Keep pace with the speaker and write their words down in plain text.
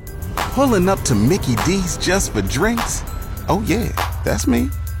Pulling up to Mickey D's just for drinks? Oh yeah, that's me.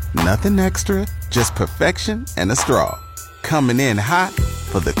 Nothing extra, just perfection and a straw. Coming in hot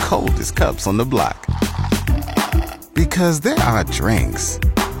for the coldest cups on the block. Because there are drinks.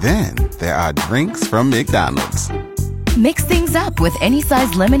 Then there are drinks from McDonald's. Mix things up with any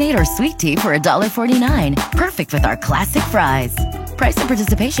size lemonade or sweet tea for $1.49. Perfect with our classic fries. Price and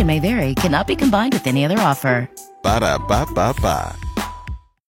participation may vary. Cannot be combined with any other offer. Ba-da-ba-ba-ba.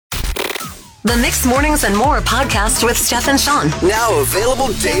 The Mixed Mornings and More podcast with Steph and Shawn. Now available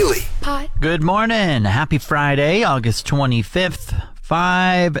daily. Good morning. Happy Friday, August 25th,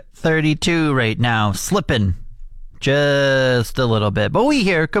 5:32 right now. Slipping just a little bit. But we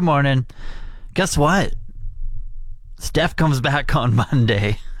here. Good morning. Guess what? Steph comes back on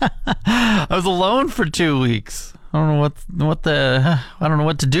Monday. I was alone for 2 weeks. I don't know I don't know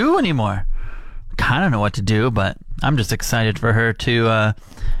what to do anymore. Kind of know what to do, but I'm just excited for her to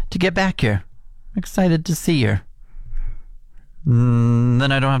get back here. I'm excited to see her. Then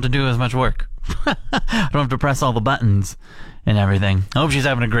I don't have to do as much work. I don't have to press all the buttons and everything. I hope she's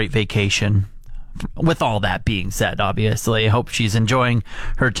having a great vacation. With all that being said, obviously, I hope she's enjoying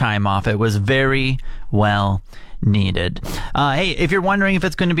her time off. It was very well needed. Hey, if you're wondering if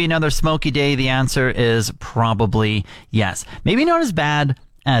it's going to be another smoky day, the answer is probably yes. Maybe not as bad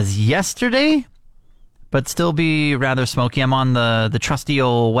as yesterday, but still be rather smoky. I'm on the trusty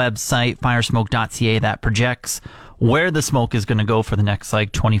old website, firesmoke.ca, that projects where the smoke is going to go for the next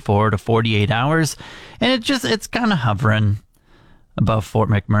 24 to 48 hours. And it's kind of hovering above Fort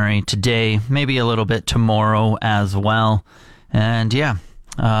McMurray today, maybe a little bit tomorrow as well. And yeah,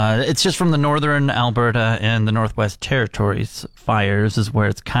 it's just from the northern Alberta and the Northwest Territories fires is where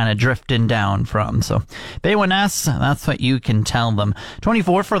it's kind of drifting down from. So if anyone asks, that's what you can tell them.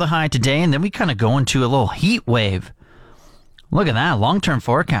 24 for the high today, and then we kind of go into a little heat wave. Look at that long-term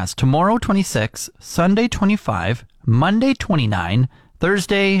forecast. Tomorrow 26, Sunday 25, Monday 29,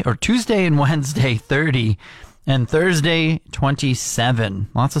 Tuesday and Wednesday 30, and Thursday 27.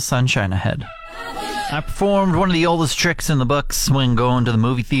 Lots of sunshine ahead. I performed one of the oldest tricks in the books when going to the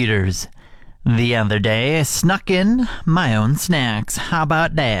movie theaters the other day. I snuck in my own snacks. How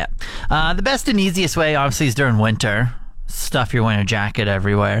about that? The best and easiest way, obviously, is during winter. Stuff your winter jacket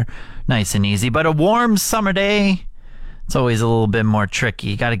everywhere. Nice and easy. But a warm summer day, it's always a little bit more tricky.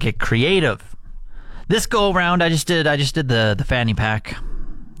 You got to get creative. This go around, I just did the fanny pack.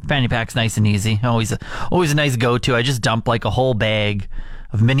 Fanny pack's nice and easy. Always a nice go-to. I just dump a whole bag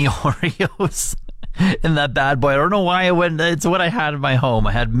of mini Oreos in that bad boy. I don't know why it's what I had in my home.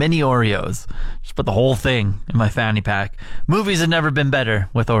 I had mini Oreos. Just put the whole thing in my fanny pack. Movies have never been better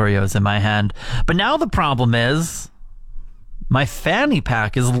with Oreos in my hand. But now the problem is my fanny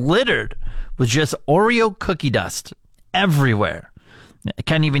pack is littered with just Oreo cookie dust everywhere. I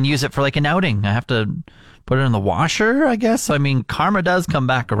can't even use it for an outing. I have to put it in the washer, I guess. I mean, karma does come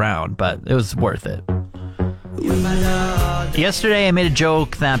back around, but it was worth it. Yesterday, I made a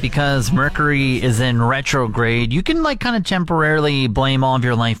joke that because Mercury is in retrograde, you can kind of temporarily blame all of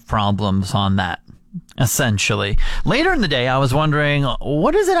your life problems on that, essentially. Later in the day, I was wondering,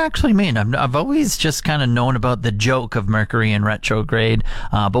 what does it actually mean? I've always just kind of known about the joke of Mercury in retrograde,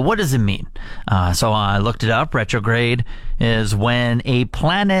 but what does it mean? So I looked it up. Retrograde is when a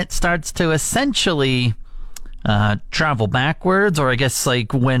planet starts to essentially travel backwards, or I guess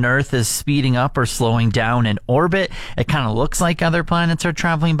when Earth is speeding up or slowing down in orbit, it kind of looks like other planets are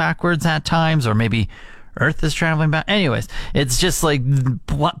traveling backwards at times, or maybe Earth is traveling back. Anyways, it's just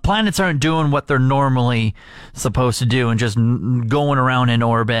planets aren't doing what they're normally supposed to do and just going around in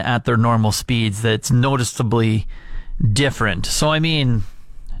orbit at their normal speeds. That's noticeably different. So I mean,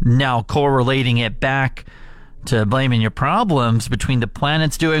 now correlating it back to blaming your problems between the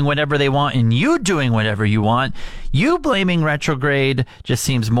planets doing whatever they want and you doing whatever you want, you blaming retrograde just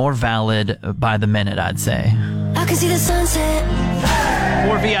seems more valid by the minute, I'd say. I can see the sunset.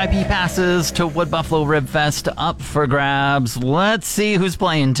 4 VIP passes to Wood Buffalo Ribfest up for grabs. Let's see who's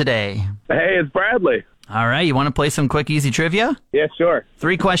playing today. Hey, it's Bradley. All right, you want to play some quick, easy trivia? Yeah, sure.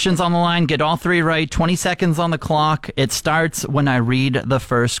 3 questions on the line. Get all 3 right. 20 seconds on the clock. It starts when I read the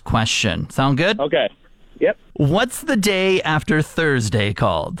first question. Sound good? Okay. Yep. What's the day after Thursday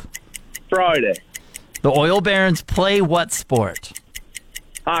called? Friday. The Oil Barons play what sport?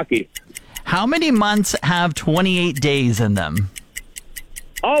 Hockey. How many months have 28 days in them?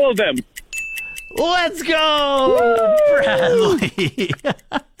 All of them. Let's go, Bradley.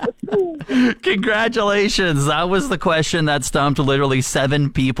 Congratulations. That was the question that stumped literally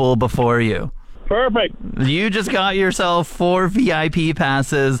 7 people before you. Perfect. You just got yourself 4 VIP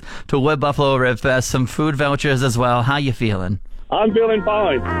passes to Wood Buffalo Ribfest, some food vouchers as well. How you feeling? I'm feeling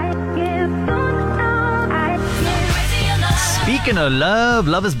fine. Speaking of love,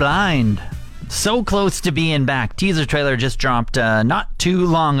 Love is Blind. So close to being back. Teaser trailer just dropped not too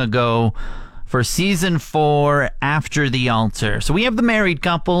long ago for season 4, After the Altar. So we have the married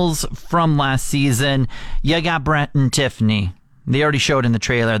couples from last season. You got Brett and Tiffany. They already showed in the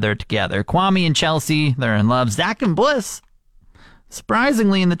trailer they're together. Kwame and Chelsea, they're in love. Zach and Bliss,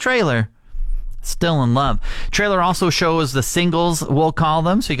 surprisingly in the trailer, still in love. Trailer also shows the singles, we'll call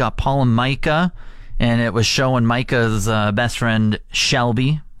them. So you got Paul and Micah, and it was showing Micah's best friend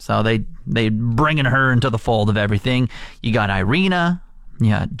Shelby. So they bringing her into the fold of everything. You got Irina, you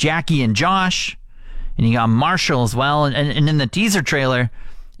got Jackie and Josh, and you got Marshall as well. And in the teaser trailer,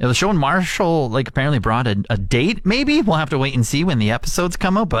 it was showing Marshall like apparently brought a date. Maybe we'll have to wait and see when the episodes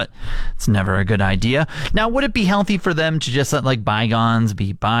come out, but it's never a good idea. Now, would it be healthy for them to just let like bygones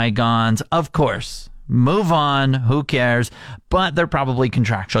be bygones? Of course. Move on. Who cares? But they're probably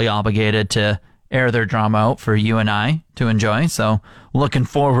contractually obligated to air their drama out for you and I to enjoy. So looking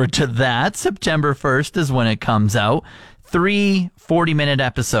forward to that. September 1st is when it comes out. 3 40-minute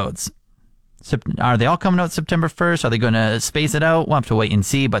episodes. Are they all coming out September 1st? Are they going to space it out? We'll have to wait and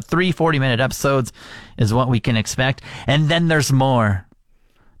see. But 3 40-minute episodes is what we can expect. And then there's more.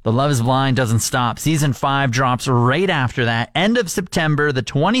 The Love is Blind doesn't stop. Season 5 drops right after that. End of September, the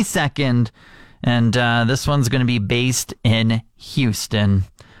 22nd. And this one's going to be based in Houston.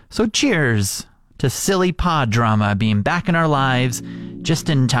 So cheers to silly pod drama being back in our lives just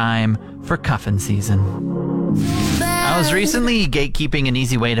in time for cuffing season. I was recently gatekeeping an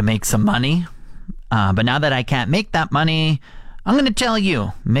easy way to make some money, but now that I can't make that money, I'm going to tell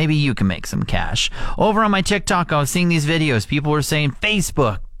you, maybe you can make some cash. Over on my TikTok, I was seeing these videos. People were saying,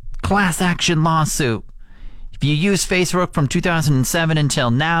 Facebook, class action lawsuit. If you use Facebook from 2007 until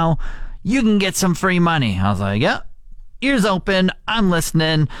now, you can get some free money. I was like, yep. Ears open, I'm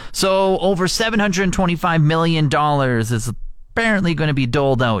listening. So over $725 million is apparently going to be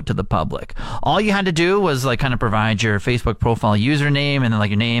doled out to the public. All you had to do was like kind of provide your Facebook profile username and then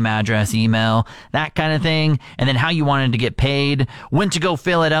like your name, address, email, that kind of thing. And then how you wanted to get paid. Went to go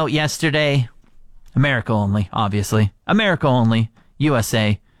fill it out yesterday. America only, obviously. America only.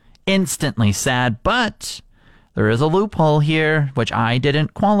 USA. Instantly sad, but there is a loophole here, which I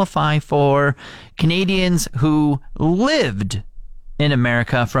didn't qualify for. Canadians who lived in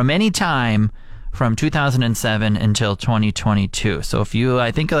America from any time from 2007 until 2022. So if you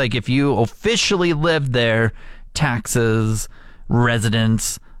officially lived there, taxes,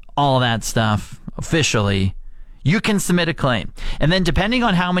 residence, all that stuff, officially, you can submit a claim. And then depending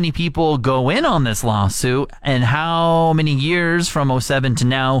on how many people go in on this lawsuit and how many years from 07 to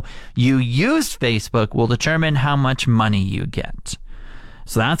now you used Facebook will determine how much money you get.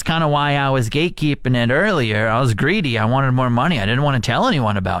 So that's kind of why I was gatekeeping it earlier. I was greedy. I wanted more money. I didn't want to tell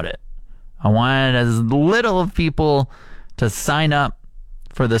anyone about it. I wanted as little of people to sign up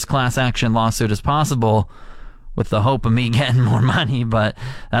for this class action lawsuit as possible, with the hope of me getting more money, but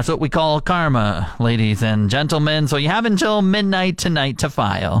that's what we call karma, ladies and gentlemen. So you have until midnight tonight to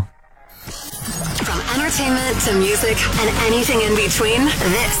file. From entertainment to music and anything in between,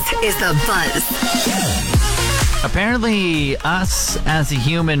 this is The Buzz. Apparently, us as a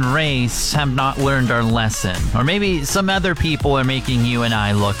human race have not learned our lesson. Or maybe some other people are making you and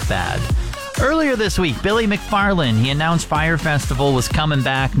I look bad. Earlier this week, Billy McFarland, he announced Fyre Festival was coming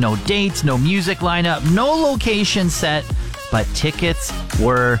back. No dates, no music lineup, no location set, but tickets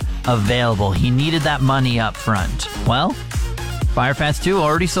were available. He needed that money up front. Well, Fyre Fest 2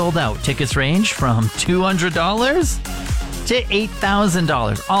 already sold out. Tickets range from $200 to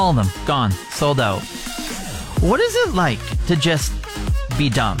 $8,000. All of them gone, sold out. What is it like to just be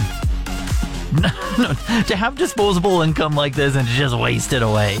dumb? To have disposable income like this and to just waste it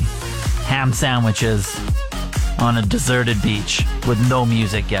away. Ham sandwiches on a deserted beach with no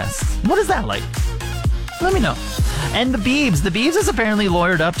music guests. What is that like? Let me know. And the Biebs is apparently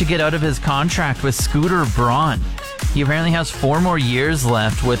lawyered up to get out of his contract with Scooter Braun. He apparently has 4 more years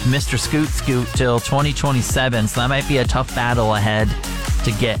left with Mr. Scoot till 2027, so that might be a tough battle ahead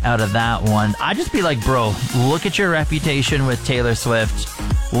to get out of that one. I'd just be like, bro, look at your reputation with Taylor Swift.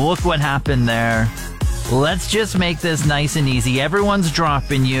 Look what happened there. Let's just make this nice and easy. Everyone's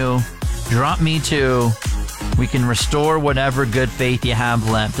dropping you. Drop me too. We can restore whatever good faith you have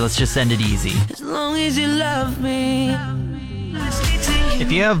left. Let's just send it easy. As long as you love me. If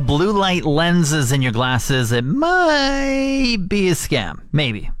you have blue light lenses in your glasses, it might be a scam.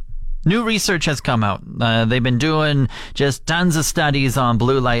 Maybe. New research has come out. They've been doing just tons of studies on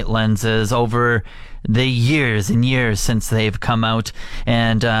blue light lenses over the years and years since they've come out,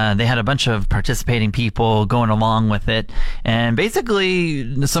 and they had a bunch of participating people going along with it, and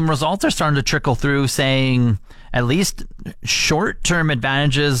basically some results are starting to trickle through saying at least short-term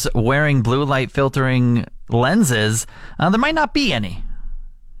advantages wearing blue light filtering lenses, there might not be any.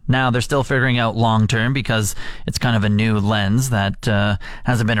 Now, they're still figuring out long-term because it's kind of a new lens that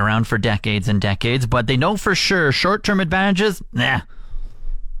hasn't been around for decades and decades, but they know for sure short-term advantages,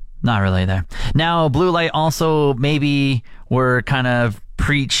 not really there. Now, blue light also maybe were kind of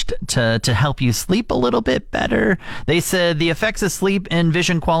preached to help you sleep a little bit better. They said the effects of sleep and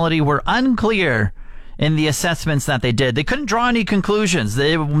vision quality were unclear in the assessments that they did. They couldn't draw any conclusions.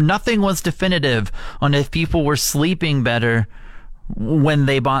 Nothing was definitive on if people were sleeping better when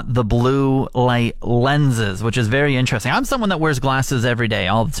they bought the blue light lenses, which is very interesting. I'm someone that wears glasses every day,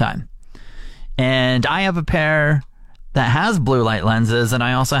 all the time. And I have a pair that has blue light lenses, and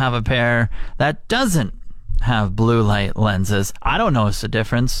I also have a pair that doesn't have blue light lenses. I don't notice a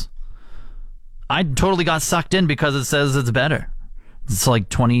difference. I totally got sucked in because it says it's better. It's like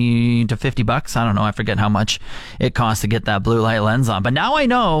 $20 to $50. I don't know. I forget how much it costs to get that blue light lens on. But now I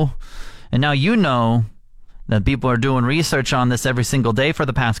know, and now you know, that people are doing research on this every single day for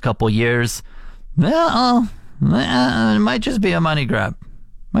the past couple years. Well, it might just be a money grab.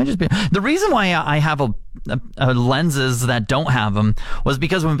 Might just be. The reason why I have a lenses that don't have them was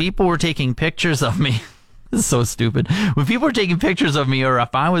because when people were taking pictures of me, this is so stupid. When people were taking pictures of me, or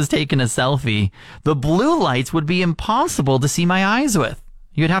if I was taking a selfie, the blue lights would be impossible to see my eyes with.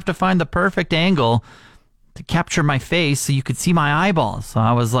 You'd have to find the perfect angle to capture my face so you could see my eyeballs. So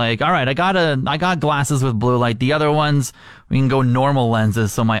I was like, all right, I got glasses with blue light. The other ones, we can go normal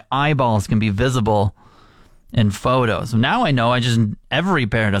lenses so my eyeballs can be visible in photos. Now I know every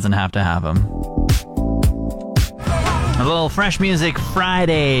pair doesn't have to have them. A little Fresh Music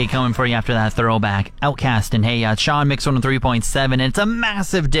Friday coming for you after that throwback. Outcast and Hey Ya. Shawn, Mix 103.7. And it's a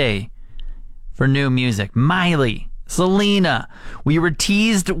massive day for new music. Miley, Selena. We were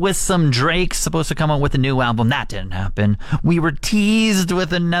teased with some Drake supposed to come out with a new album. That didn't happen. We were teased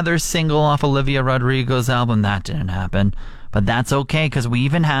with another single off Olivia Rodrigo's album. That didn't happen. But that's okay, because we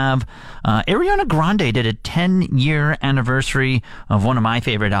even have Ariana Grande did a 10-year anniversary of one of my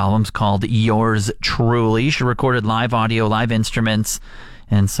favorite albums called Yours Truly. She recorded live audio, live instruments.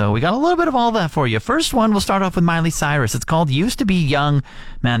 And so we got a little bit of all that for you. First one, we'll start off with Miley Cyrus. It's called Used to Be Young.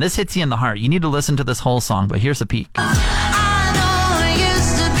 Man, this hits you in the heart. You need to listen to this whole song, but here's a peek.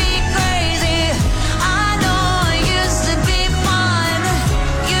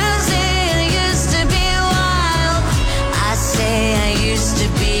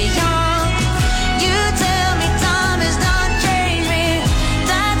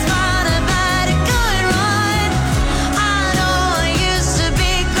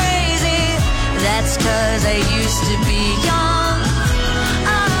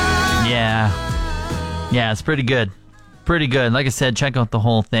 Yeah, it's pretty good. Pretty good. Like I said, check out the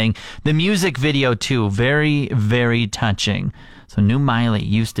whole thing. The music video, too, very, very touching. So new Miley,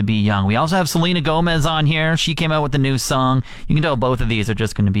 Used to Be Young. We also have Selena Gomez on here. She came out with a new song. You can tell both of these are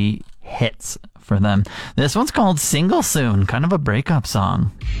just going to be hits for them. This one's called Single Soon, kind of a breakup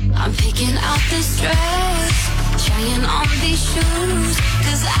song. I'm picking out this dress, trying on these shoes,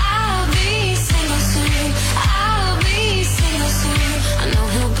 'cause I'll be single soon. I'll be single soon. I know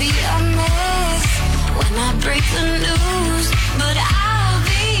he'll be a mess when I break the news, but I'll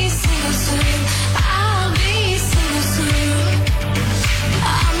be single soon. I'll be single soon.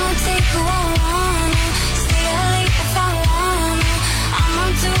 I'ma take who I wanna, stay late if I wanna. I'ma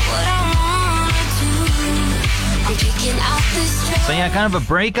do what I wanna do. I'm picking out this dress. So yeah, kind of a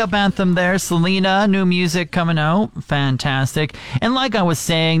breakup anthem there. Selena, new music coming out. Fantastic. And like I was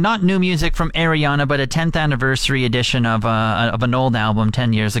saying, not new music from Ariana, but a 10th anniversary edition of an old album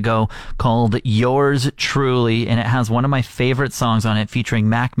 10 years ago called Yours Truly. And it has one of my favorite songs on it featuring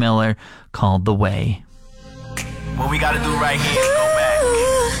Mac Miller called The Way. What we gotta do right here is go back.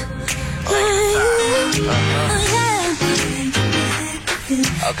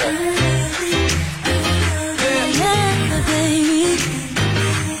 Okay.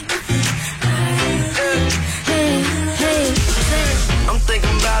 I'm thinking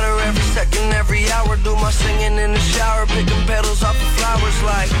about her every second, every hour. Do my singing in the shower, picking petals off of flowers.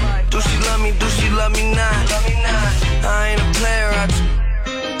 Like, do she love me? Do she love me not? I ain't a player.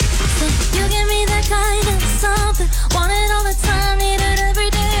 You give me that kind of something, want it all the time, need it every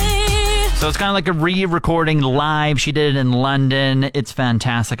day. So it's kind of like a re-recording live. She did it in London. It's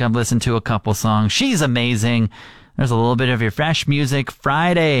fantastic. I've listened to a couple songs. She's amazing. There's a little bit of your Fresh Music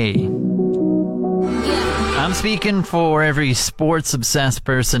Friday. I'm speaking for every sports-obsessed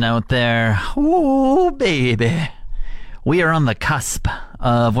person out there. Ooh, baby. We are on the cusp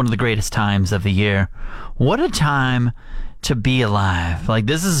of one of the greatest times of the year. What a time to be alive. Like,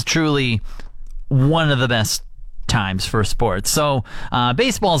 this is truly one of the best times for sports. So,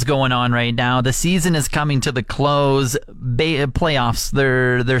 baseball's going on right now. The season is coming to the close. Playoffs,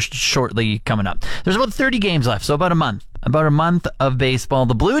 they're shortly coming up. There's about 30 games left, so about a month. About a month of baseball.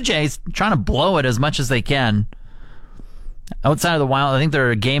 The Blue Jays trying to blow it as much as they can. Outside of the Wild, I think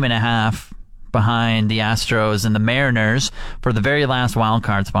they're a game and a half behind the Astros and the Mariners for the very last wild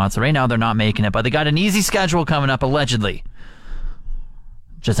card spot. So right now they're not making it, but they got an easy schedule coming up, allegedly.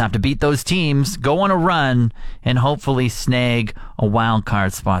 Just have to beat those teams, go on a run, and hopefully snag a wild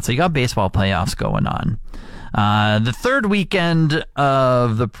card spot. So you got baseball playoffs going on. The third weekend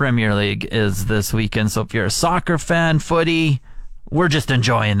of the Premier League is this weekend. So if you're a soccer fan, footy, we're just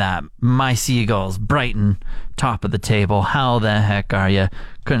enjoying that. My Seagulls, Brighton, top of the table. How the heck are you?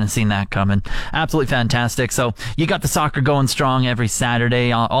 Couldn't have seen that coming. Absolutely fantastic. So you got the soccer going strong every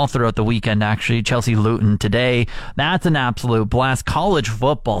Saturday, all throughout the weekend, actually. Chelsea-Luton today. That's an absolute blast. College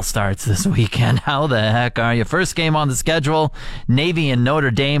football starts this weekend. How the heck are you? First game on the schedule, Navy and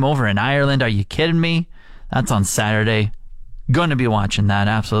Notre Dame over in Ireland. Are you kidding me? That's on Saturday. Going to be watching that.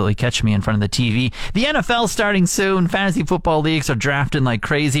 Absolutely. Catch me in front of the TV. The NFL starting soon. Fantasy football leagues are drafting like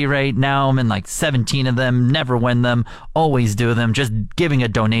crazy right now. I'm in like 17 of them. Never win them. Always do them. Just giving a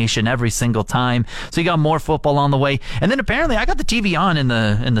donation every single time. So you got more football on the way. And then apparently I got the TV on in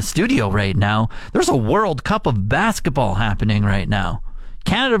the studio right now. There's a World Cup of basketball happening right now.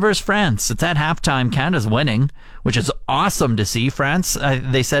 Canada versus France. It's at halftime. Canada's winning, which is awesome to see. France,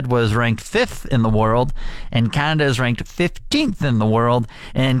 they said, was ranked 5th in the world, and Canada is ranked 15th in the world.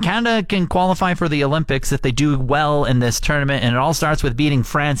 And Canada can qualify for the Olympics if they do well in this tournament, and it all starts with beating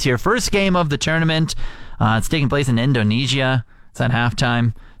France here. First game of the tournament. It's taking place in Indonesia. It's at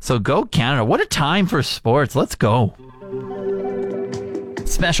halftime. So go Canada. What a time for sports. Let's go.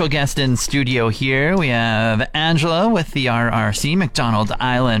 Special guest in studio here. We have Angela with the RRC, McDonald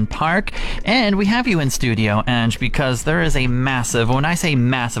Island Park. And we have you in studio, Ange, because there is a massive, when I say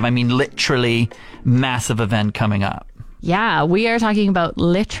massive, I mean literally massive event coming up. Yeah, we are talking about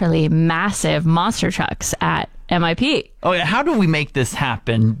literally massive monster trucks at MIP. Oh, yeah. How do we make this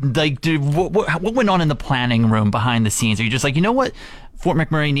happen? Like, what went on in the planning room behind the scenes? Are you just like, you know what Fort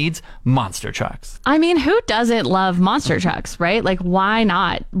McMurray needs? Monster trucks. I mean, who doesn't love monster trucks, right? Like, why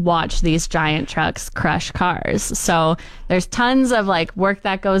not watch these giant trucks crush cars? So there's tons of like work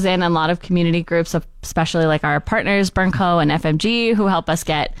that goes in, and a lot of community groups, especially like our partners, Burnco and FMG, who help us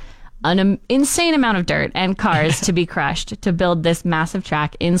get an insane amount of dirt and cars to be crushed to build this massive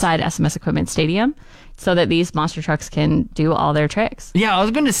track inside SMS Equipment Stadium, so that these monster trucks can do all their tricks. Yeah, I was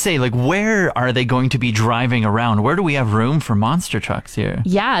going to say, like, where are they going to be driving around? Where do we have room for monster trucks here?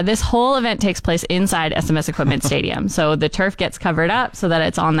 Yeah, this whole event takes place inside SMS Equipment Stadium. So the turf gets covered up so that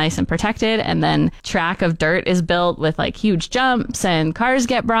it's all nice and protected, and then track of dirt is built with like huge jumps, and cars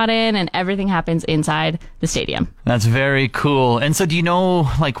get brought in, and everything happens inside the stadium. That's very cool. And so do you know,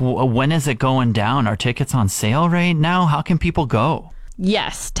 like, when is it going down? Are tickets on sale right now? How can people go?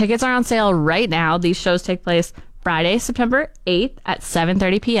 Yes, tickets are on sale right now. These shows take place Friday, September 8th at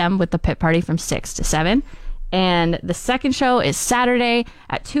 7:30 p.m. with the pit party from 6 to 7. And the second show is Saturday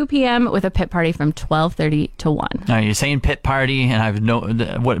at 2 p.m. with a pit party from 12:30 to 1. Now, you're saying pit party, and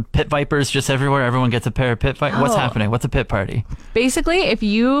I've what, pit vipers just everywhere? Everyone gets a pair of pit vipers? What's happening? What's a pit party? Basically, if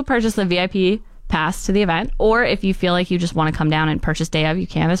you purchase the VIP pass to the event, or if you feel like you just want to come down and purchase day of, you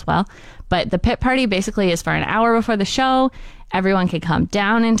can as well. But the pit party basically is for an hour before the show. Everyone can come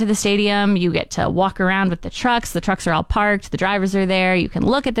down into the stadium. You get to walk around with the trucks. The trucks are all parked. The drivers are there. You can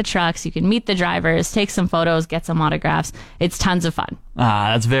look at the trucks. You can meet the drivers, take some photos, get some autographs. It's tons of fun.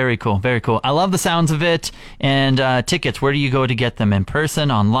 That's very cool. Very cool. I love the sounds of it. And tickets, where do you go to get them? In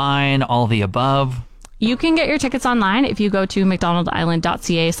person, online, all the above? You can get your tickets online. If you go to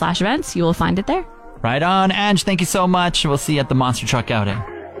mcdonaldisland.ca/events, you will find it there. Right on. Ange, thank you so much. We'll see you at the Monster Truck outing.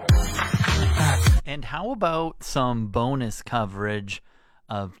 And how about some bonus coverage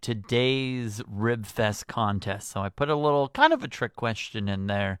of today's Ribfest contest? So I put a little kind of a trick question in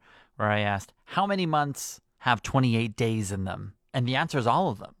there where I asked, how many months have 28 days in them? And the answer is all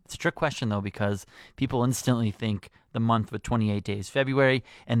of them. It's a trick question, though, because people instantly think the month with 28 days, February,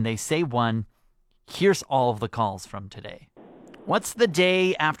 and they say one. Here's all of the calls from today. What's the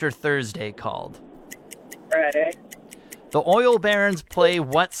day after Thursday called? Friday. The Oil Barons play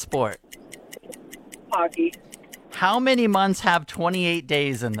what sport? Hockey. How many months have 28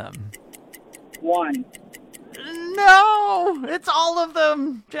 days in them? 1. No, it's all of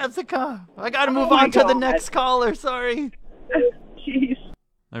them, Jessica. I got to move on to the next caller. Sorry. Jeez.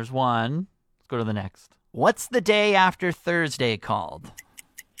 There's one. Let's go to the next. What's the day after Thursday called?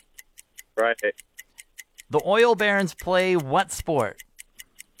 Friday. The Oil Barons play what sport?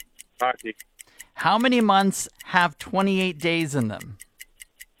 Hockey. How many months have 28 days in them?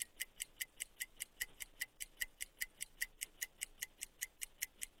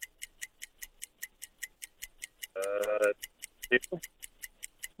 Two.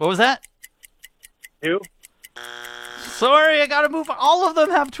 What was that? 2. Sorry, I gotta move on. All of them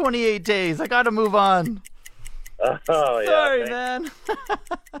have 28 days. I gotta move on. Oh, yeah. Sorry, thanks. man.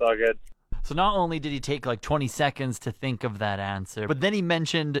 It's all good. So not only did he take like 20 seconds to think of that answer, but then he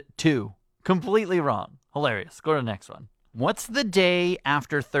mentioned 2. Completely wrong. Hilarious. Go to the next one. What's the day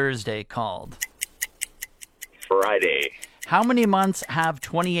after Thursday called? Friday. How many months have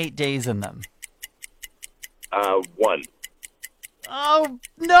 28 days in them? 1. Oh,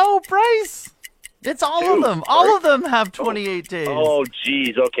 no, Bryce. It's all of them. All of them have 28 days. Oh,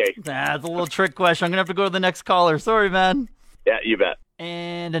 jeez. Okay. That's a little trick question. I'm going to have to go to the next caller. Sorry, man. Yeah, you bet.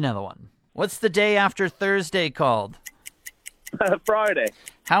 And another one. What's the day after Thursday called? Friday.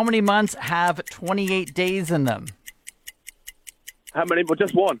 How many months have 28 days in them? How many? But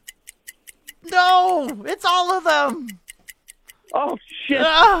just 1. No, it's all of them. Oh, shit.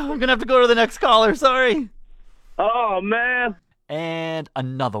 I'm going to have to go to the next caller. Sorry. Oh, man. And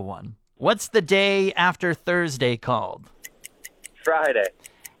another one. What's the day after Thursday called? Friday.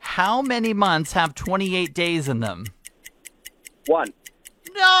 How many months have 28 days in them? 1.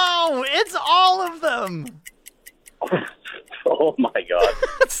 No, it's all of them. Oh, my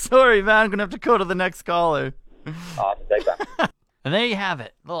God. Sorry, man. I'm going to have to go to the next caller. Take that. And there you have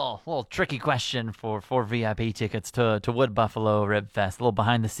it. Little tricky question for 4 VIP tickets to Wood Buffalo Ribfest. A little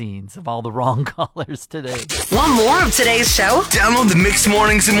behind the scenes of all the wrong callers today. Want more of today's show? Download the Mixed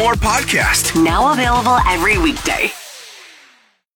Mornings and More podcast. Now available every weekday.